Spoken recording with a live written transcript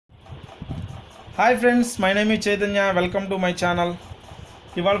Hi friends, my name is Chaitanya. Welcome to my channel.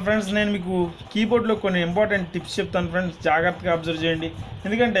 ఇవాళ friends నేను మీకు కీబోర్డ్లో కొన్ని ఇంపార్టెంట్ టిప్స్ చెప్తాను ఫ్రెండ్స్. జాగ్రత్తగా అబ్జర్వ్ చేయండి,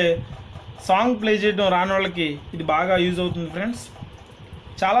 ఎందుకంటే సాంగ్ ప్లే చేయడం రాని వాళ్ళకి ఇది బాగా యూజ్ అవుతుంది ఫ్రెండ్స్.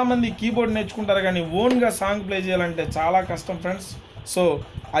 చాలామంది కీబోర్డ్ నేర్చుకుంటారు కానీ ఓన్గా సాంగ్ ప్లే చేయాలంటే చాలా కష్టం ఫ్రెండ్స్. సో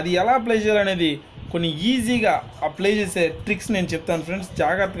అది ఎలా ప్లే చేయాలనేది కొన్ని ఈజీగా ఆ ప్లే చేసే ట్రిక్స్ నేను చెప్తాను ఫ్రెండ్స్.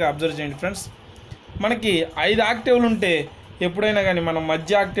 జాగ్రత్తగా అబ్జర్వ్ చేయండి ఫ్రెండ్స్. మనకి 5 ఆక్టివ్లు ఉంటే ఎప్పుడైనా కానీ మనం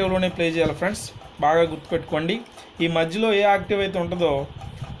మధ్య ఆక్టివ్లోనే ప్లే చేయాలి ఫ్రెండ్స్. బాగా గుర్తుపెట్టుకోండి. ఈ మధ్యలో ఏ ఆక్టివ్ అయితే ఉంటుందో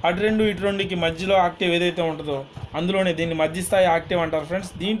అటు రెండు ఇటు రెండుకి మధ్యలో ఆక్టివ్ ఏదైతే ఉంటుందో అందులోనే దీన్ని మధ్యస్థాయి ఆక్టివ్ అంటారు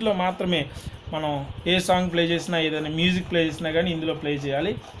ఫ్రెండ్స్. దీంట్లో మాత్రమే మనం ఏ సాంగ్ ప్లే చేసినా, ఏదైనా మ్యూజిక్ ప్లే చేసినా కానీ ఇందులో ప్లే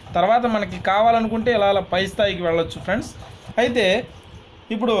చేయాలి. తర్వాత మనకి కావాలనుకుంటే ఇలా అలా పై స్థాయికి వెళ్ళొచ్చు ఫ్రెండ్స్. అయితే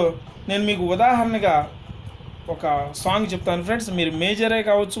ఇప్పుడు నేను మీకు ఉదాహరణగా ఒక సాంగ్ చెప్తాను ఫ్రెండ్స్. మీరు మేజరే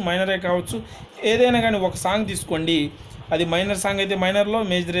కావచ్చు, మైనరే కావచ్చు, ఏదైనా కానీ ఒక సాంగ్ తీసుకోండి. అది మైనర్ సాంగ్ అయితే మైనర్లో,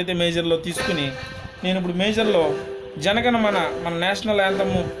 మేజర్ అయితే మేజర్లో తీసుకుని నేను ఇప్పుడు మేజర్లో జనగణ మన నేషనల్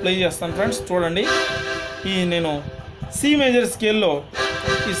యాంథమ్ ప్లే చేస్తాను ఫ్రెండ్స్. చూడండి, నేను సి మేజర్ స్కేల్లో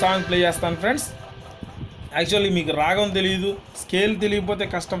ఈ సాంగ్ ప్లే చేస్తాను ఫ్రెండ్స్. యాక్చువల్లీ మీకు రాగం తెలియదు, స్కేల్ తెలియకపోతే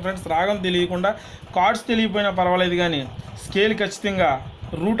కష్టం ఫ్రెండ్స్. రాగం తెలియకుండా కార్డ్స్ తెలియకపోయినా పర్వాలేదు కానీ స్కేల్ ఖచ్చితంగా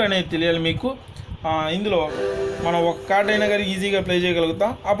రూట్ అనేది తెలియాలి మీకు. ఇందులో మనం ఒక కార్డ్ అయినా కానీ ఈజీగా ప్లే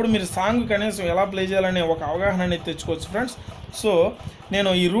చేయగలుగుతాం. అప్పుడు మీరు సాంగ్ కనీసం ఎలా ప్లే చేయాలనే ఒక అవగాహన అనేది తెచ్చుకోవచ్చు ఫ్రెండ్స్. సో నేను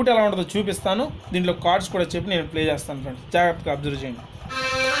ఈ రూట్ ఎలా ఉంటుందో చూపిస్తాను, దీంట్లో కార్డ్స్ కూడా చెప్పి నేను ప్లే చేస్తాను ఫ్రెండ్స్. జాగ్రత్తగా అబ్జర్వ్ చేయండి.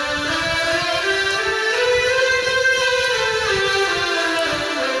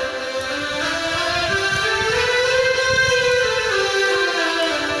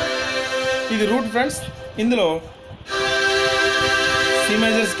 ఇది రూట్ ఫ్రెండ్స్. ఇందులో C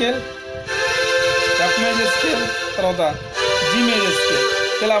major scale, F major scale, తర్వాత జీ మేజర్ స్కేల్,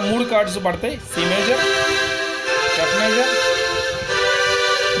 ఇలా 3 కార్డ్స్ పడతాయి. C major, F major,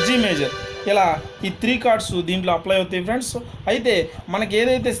 G major, ఇలా ఈ 3 కార్డ్స్ దీంట్లో అప్లై అవుతాయి ఫ్రెండ్స్. అయితే మనకి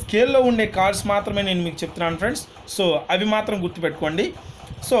ఏదైతే స్కేల్లో ఉండే కార్డ్స్ మాత్రమే నేను మీకు చెప్తున్నాను ఫ్రెండ్స్. సో అవి మాత్రం గుర్తుపెట్టుకోండి.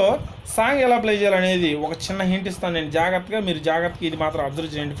 సో సాంగ్ ఎలా ప్లే చేయాలనేది ఒక చిన్న హింట్ ఇస్తాను నేను. మీరు జాగ్రత్తగా ఇది మాత్రం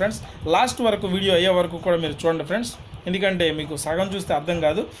అబ్జర్వ్ చేయండి ఫ్రెండ్స్. లాస్ట్ వరకు, వీడియో అయ్యే వరకు కూడా మీరు చూడండి ఫ్రెండ్స్, ఎందుకంటే మీకు సగం చూస్తే అర్థం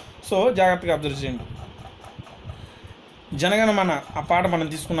కాదు. సో జాగ్రత్తగా అబ్జర్వ్ చేయండి. జనగణ మన ఆ పాట మనం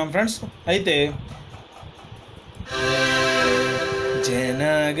తీసుకున్నాం ఫ్రెండ్స్. అయితే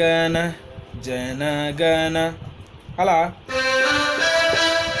జనగణ జనగణ అలా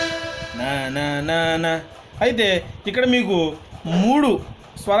నా. అయితే ఇక్కడ మీకు 3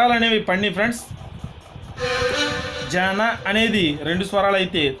 స్వరాలు అనేవి పడినాయి ఫ్రెండ్స్. జన అనేది 2 స్వరాలు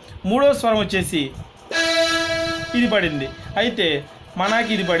అయితే 3వ స్వరం వచ్చేసి ఇది పడింది. అయితే మనకి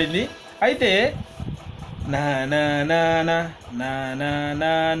ఇది పడింది. అయితే నా నా నా నా నా నా నా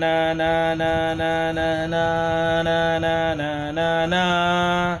నా నా నా నా నా నా నా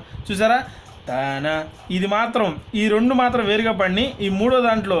చూసారా? తానా. ఇది మాత్రం, ఈ 2 మాత్రం వేరుగా పడినాయి. ఈ 3వ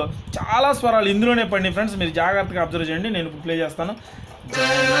దాంట్లో చాలా స్వరాలు ఇందులోనే పడినాయి ఫ్రెండ్స్. మీరు జాగ్రత్తగా అబ్జర్వ్ చేయండి. నేను ఇప్పుడు ప్లే చేస్తాను.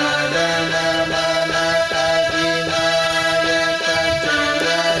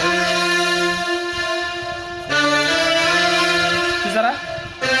 చూసారా?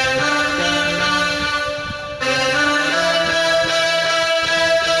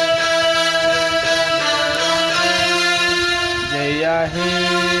 జయ హే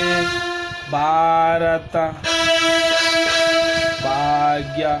భారత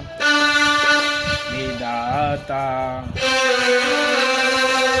భాగ్య విధాత.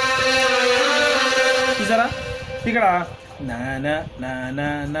 చూసారా? ఇక్కడ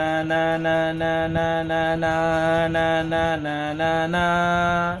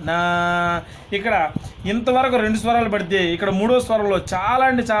ఇక్కడ ఇంతవరకు 2 స్వరాలు పడితే ఇక్కడ 3వ స్వరంలో చాలా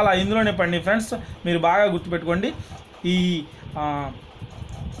అంటే చాలా ఇందులోనే పడినాయి ఫ్రెండ్స్. మీరు బాగా గుర్తుపెట్టుకోండి. ఈ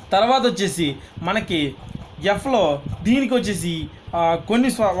తర్వాత వచ్చేసి మనకి ఎఫ్లో దీనికి వచ్చేసి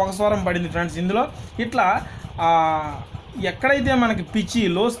ఒక స్వరం పడింది ఫ్రెండ్స్ ఇందులో. ఇట్లా ఎక్కడైతే మనకి పిచ్చి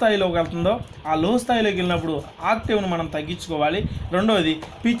లో స్థాయిలోకి వెళ్తుందో ఆ లో స్థాయిలోకి వెళ్ళినప్పుడు ఆక్టివ్ని మనం తగ్గించుకోవాలి. రెండవది,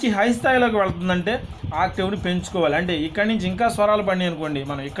 పిచ్చి హై స్థాయిలోకి వెళ్తుందంటే ఆక్టివ్ని పెంచుకోవాలి. అంటే ఇక్కడి నుంచి ఇంకా స్వరాలు పడినాయి అనుకోండి,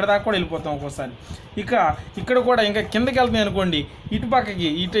 మనం ఇక్కడ దాకా కూడా వెళ్ళిపోతాం ఒక్కోసారి. ఇక్కడ కూడా ఇంకా కిందకి వెళ్తాయి అనుకోండి, ఇటు పక్కకి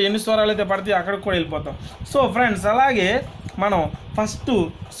ఎన్ని స్వరాలు అయితే పడితే అక్కడికి కూడా వెళ్ళిపోతాం. సో ఫ్రెండ్స్, అలాగే మనం ఫస్ట్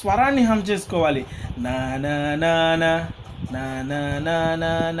స్వరాన్ని హమ్ చేసుకోవాలి. నా నా నా నా నా నా నా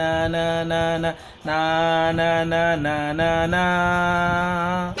నా నా నా నా నా నా నా నా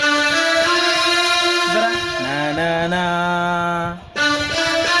నా నా నా.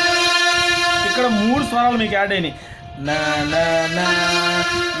 ఇక్కడ 3 స్వరాలు మీకు యాడ్ అయినాయి. నా నా నా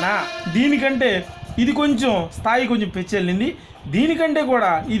నా. దీనికంటే ఇది కొంచెం స్థాయి కొంచెం పెంచెళ్ళింది, దీనికంటే కూడా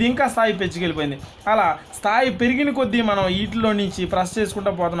ఇది ఇంకా స్థాయి పెంచుకెళ్ళిపోయింది. అలా స్థాయి పెరిగిన కొద్దీ మనం వీటిలో నుంచి ప్రెస్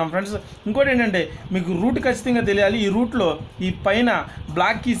చేసుకుంటూ పోతున్నాం ఫ్రెండ్స్. ఇంకోటి ఏంటంటే మీకు రూట్ ఖచ్చితంగా తెలియాలి. ఈ రూట్లో ఈ పైన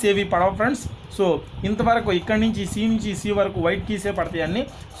బ్లాక్ కీస్ ఏవి పడవు ఫ్రెండ్స్. సో ఇంతవరకు ఇక్కడి నుంచి సి నుంచి సి వరకు వైట్ కీసే పడతాయి అన్నీ.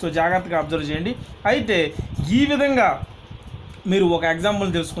 సో జాగ్రత్తగా అబ్జర్వ్ చేయండి. అయితే ఈ విధంగా మీరు ఒక ఎగ్జాంపుల్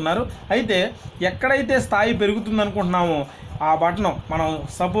తెలుసుకున్నారు. అయితే ఎక్కడైతే స్థాయి పెరుగుతుంది అనుకుంటున్నామో ఆ బటన్ మనం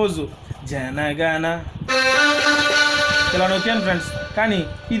సపోజు జనగణ ఇలా నొక్కాను ఫ్రెండ్స్, కానీ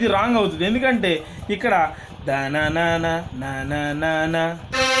ఇది రాంగ్ అవుతుంది. ఎందుకంటే ఇక్కడ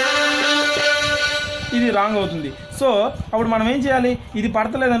ఇది రాంగ్ అవుతుంది. సో అప్పుడు మనం ఏం చేయాలి, ఇది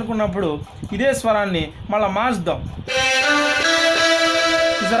పడతలేదు అనుకున్నప్పుడు ఇదే స్వరాన్ని మళ్ళీ మార్చుదాం.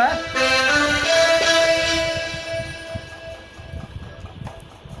 చూసారా,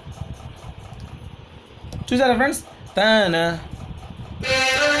 చూసారా ఫ్రెండ్స్, తన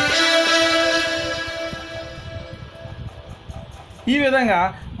ఈ విధంగా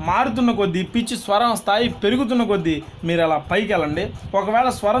మారుతున్న కొద్దీ పిచ్ స్వరం స్థాయి పెరుగుతున్న కొద్దీ మీరు అలా పైకి వెళ్ళండి. ఒకవేళ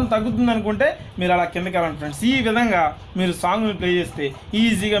స్వరం తగ్గుతుంది అనుకుంటే మీరు అలా కిందకి వెళ్ళండి ఫ్రెండ్స్. ఈ విధంగా మీరు సాంగ్ని ప్లే చేస్తే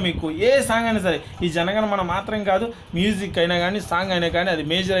ఈజీగా మీకు ఏ సాంగ్ అయినా సరే, ఈ జనగణమన మాత్రం కాదు, మ్యూజిక్ అయినా కానీ సాంగ్ అయినా కానీ, అది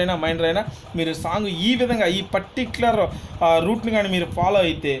మేజర్ అయినా మైనర్ అయినా, మీరు సాంగ్ ఈ విధంగా ఈ పర్టిక్యులర్ రూట్ని కానీ మీరు ఫాలో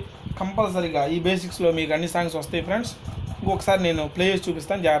అయితే కంపల్సరీగా ఈ బేసిక్స్లో మీకు అన్ని సాంగ్స్ వస్తాయి ఫ్రెండ్స్. ఇంకొకసారి నేను ప్లే చేసి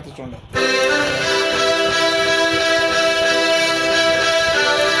చూపిస్తాను, జాగ్రత్త చూడండి.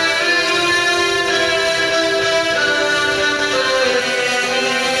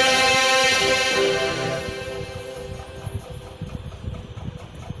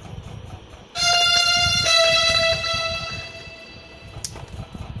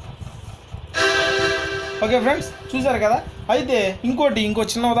 ఓకే ఫ్రెండ్స్, చూసారు కదా. అయితే ఇంకో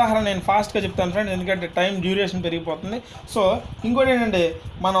చిన్న ఉదాహరణ నేను ఫాస్ట్గా చెప్తాను ఫ్రెండ్స్, ఎందుకంటే టైం డ్యూరేషన్ పెరిగిపోతుంది. సో ఇంకోటి ఏంటంటే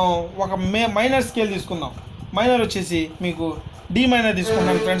మనం ఒక మైనర్ స్కేల్ తీసుకుందాం. మైనర్ వచ్చేసి మీకు డి మైనర్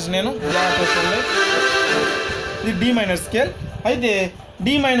తీసుకున్నాను ఫ్రెండ్స్. నేను ఇది డి మైనర్ స్కేల్. అయితే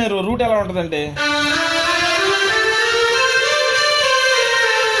డి మైనర్ రూట్ ఎలా ఉంటుందంటే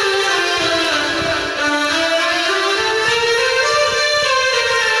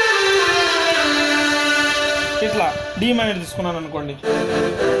ఇట్లా డి మైనర్ తీసుకున్నాను అనుకోండి.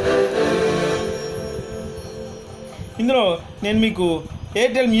 ఇందులో నేను మీకు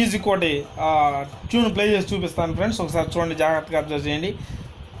ఎయిర్టెల్ మ్యూజిక్ ఒకటి ట్యూన్ ప్లే చేసి చూపిస్తాను ఫ్రెండ్స్. ఒకసారి చూడండి, జాగ్రత్తగా అబ్జర్వ్ చేయండి.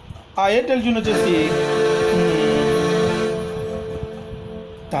 ఆ ఎయిర్టెల్ ట్యూన్ వచ్చేసి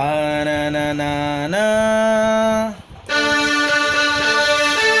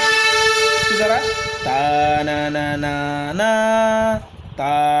చూసారా,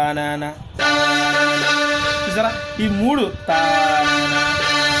 చూసారా, ఈ 3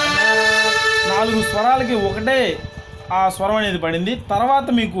 4 స్వరాలకి ఒకటే ఆ స్వరం అనేది పడింది. తర్వాత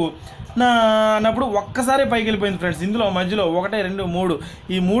మీకు నా అన్నప్పుడు ఒక్కసారి పైకి వెళ్ళిపోయింది ఫ్రెండ్స్. ఇందులో మధ్యలో 1 2 3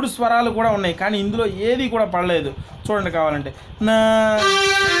 ఈ 3 స్వరాలు కూడా ఉన్నాయి, కానీ ఇందులో ఏది కూడా పడలేదు. చూడండి కావాలంటే నా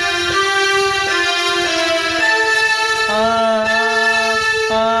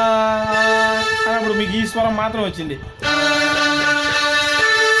అన్నప్పుడు మీకు ఈ స్వరం మాత్రం వచ్చింది.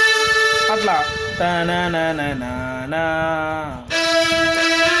 అట్లా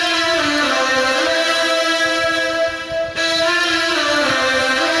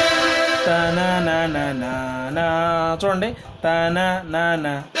చూడండి,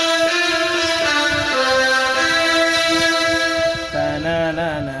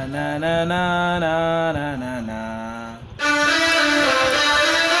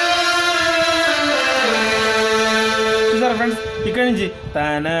 చూసారా ఫ్రెండ్స్, ఇక్కడి నుంచి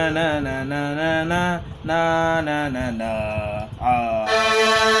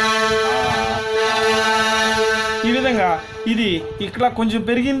ఈ విధంగా ఇది ఇక్కడ కొంచెం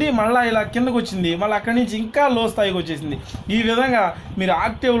పెరిగింది, మళ్ళీ ఇలా కిందకు వచ్చింది, మళ్ళీ అక్కడి నుంచి ఇంకా లో స్థాయికి వచ్చేసింది. ఈ విధంగా మీరు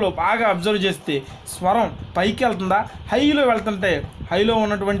ఆక్టివ్లో బాగా అబ్జర్వ్ చేస్తే స్వరం పైకి వెళ్తుందా, హైలో వెళ్తుంటే హైలో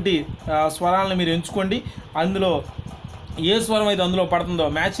ఉన్నటువంటి స్వరాలను మీరు ఎంచుకోండి. అందులో ఏ స్వరం అయితే అందులో పడుతుందో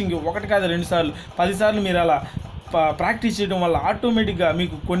మ్యాచింగ్ 1 కాదు 2 సార్లు 10 సార్లు మీరు అలా ప్రాక్టీస్ చేయడం వల్ల ఆటోమేటిక్గా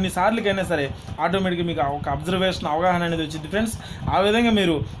మీకు కొన్నిసార్లకైనా సరే ఆటోమేటిక్గా మీకు ఒక అబ్జర్వేషన్ అవగాహన అనేది వచ్చింది ఫ్రెండ్స్. ఆ విధంగా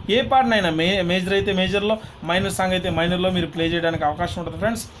మీరు ఏ పాటనైనా మేజర్ అయితే మేజర్లో, మైనర్ సాంగ్ అయితే మైనర్లో మీరు ప్లే చేయడానికి అవకాశం ఉంటుంది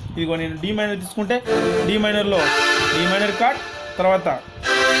ఫ్రెండ్స్. ఇదిగో నేను డి మైనర్ తీసుకుంటే డి మైనర్లో డి మైనర్ కార్డ్, తర్వాత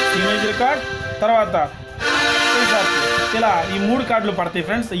సి మేజర్ కార్డ్, తర్వాత ఇలా ఈ 3 కార్డులు పడతాయి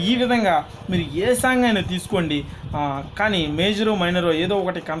ఫ్రెండ్స్. ఈ విధంగా మీరు ఏ సాంగ్ అయినా తీసుకోండి, కానీ మేజరు మైనరు ఏదో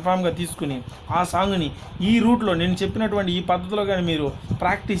ఒకటి కన్ఫామ్గా తీసుకుని ఆ సాంగ్ని ఈ రూట్లో నేను చెప్పినటువంటి ఈ పద్ధతిలో కానీ మీరు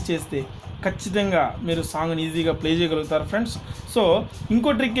ప్రాక్టీస్ చేస్తే ఖచ్చితంగా మీరు సాంగ్ని ఈజీగా ప్లే చేయగలుగుతారు ఫ్రెండ్స్. సో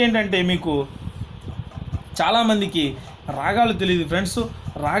ఇంకో ట్రిక్ ఏంటంటే, మీకు చాలామందికి రాగాలు తెలియదు ఫ్రెండ్స్.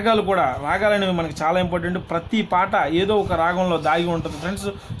 రాగాలు అనేవి మనకి చాలా ఇంపార్టెంట్. ప్రతి పాట ఏదో ఒక రాగంలో దాగి ఉంటుంది ఫ్రెండ్స్.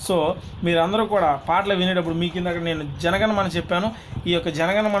 సో మీరందరూ కూడా పాటలు వినేటప్పుడు మీ కింద నేను జనగణమన చెప్పాను. ఈ యొక్క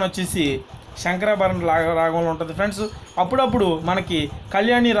జనగణమన వచ్చేసి శంకరాభరణ రాగంలో ఉంటుంది ఫ్రెండ్స్. అప్పుడప్పుడు మనకి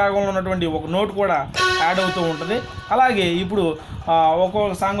కళ్యాణి రాగంలో ఉన్నటువంటి ఒక నోట్ కూడా యాడ్ అవుతూ ఉంటుంది. అలాగే ఇప్పుడు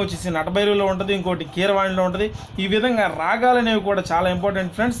ఒక్కొక్క సాంగ్ వచ్చేసి నటభైరవిలో ఉంటుంది, ఇంకోటి కీరవాణిలో ఉంటుంది. ఈ విధంగా రాగాలు అనేవి కూడా చాలా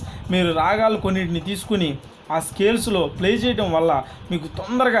ఇంపార్టెంట్ ఫ్రెండ్స్. మీరు రాగాలు కొన్నిటిని తీసుకుని ఆ స్కేల్స్లో ప్లే చేయడం వల్ల మీకు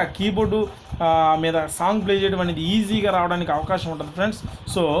తొందరగా కీబోర్డు మీద సాంగ్ ప్లే చేయడం అనేది ఈజీగా రావడానికి అవకాశం ఉంటుంది ఫ్రెండ్స్.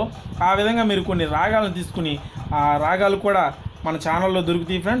 సో ఆ విధంగా మీరు కొన్ని రాగాలను తీసుకుని ఆ రాగాలు కూడా మన ఛానల్లో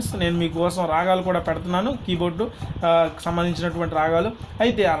దొరుకుతాయి ఫ్రెండ్స్. నేను మీకోసం రాగాలు కూడా పెడుతున్నాను, కీబోర్డు సంబంధించినటువంటి రాగాలు.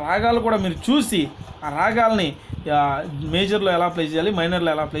 అయితే ఆ రాగాలు కూడా మీరు చూసి ఆ రాగాల్ని మేజర్లో ఎలా ప్లే చేయాలి,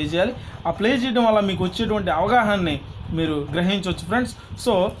 మైనర్లో ఎలా ప్లే చేయాలి, ఆ ప్లే చేయడం వల్ల మీకు వచ్చేటువంటి అవగాహనని మీరు గ్రహించవచ్చు ఫ్రెండ్స్.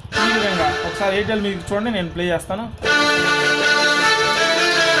 సో ఈ విధంగా ఒకసారి ఎయిర్టెల్ మ్యూజిక్ చూడండి, నేను ప్లే చేస్తాను.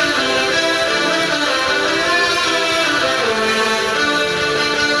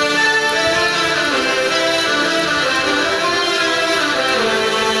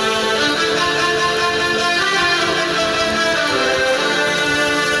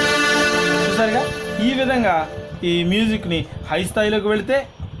 చూసారుగా, ఈ విధంగా ఈ మ్యూజిక్ని హై స్థాయిలోకి వెళితే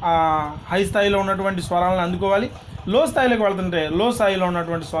హై స్థాయిలో ఉన్నటువంటి స్వరాలను అందుకోవాలి, లో స్థాయిలోకి వెళ్తుంటే లో స్థాయిలో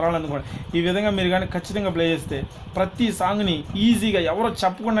ఉన్నటువంటి స్వరాలను అందుకోవాలి. ఈ విధంగా మీరు కానీ ఖచ్చితంగా ప్లే చేస్తే ప్రతి సాంగ్ని ఈజీగా ఎవరో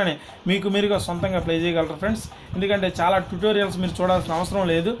చెప్పకుండానే మీరుగా సొంతంగా ప్లే చేయగలరు ఫ్రెండ్స్. ఎందుకంటే చాలా ట్యుటోరియల్స్ మీరు చూడాల్సిన అవసరం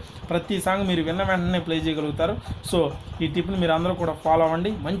లేదు, ప్రతి సాంగ్ మీరు విన్న వెంటనే ప్లే చేయగలుగుతారు. సో ఈ టిప్ని మీరు అందరూ కూడా ఫాలో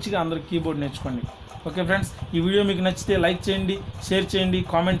అవ్వండి, మంచిగా అందరూ కీబోర్డ్ నేర్చుకోండి. ఓకే ఫ్రెండ్స్, ఈ వీడియో మీకు నచ్చితే లైక్ చేయండి, షేర్ చేయండి,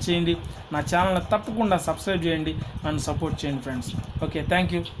 కామెంట్ చేయండి. నా ఛానల్ని తప్పకుండా సబ్స్క్రైబ్ చేయండి, నన్ను సపోర్ట్ చేయండి ఫ్రెండ్స్. Okay,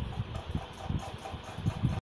 thank you.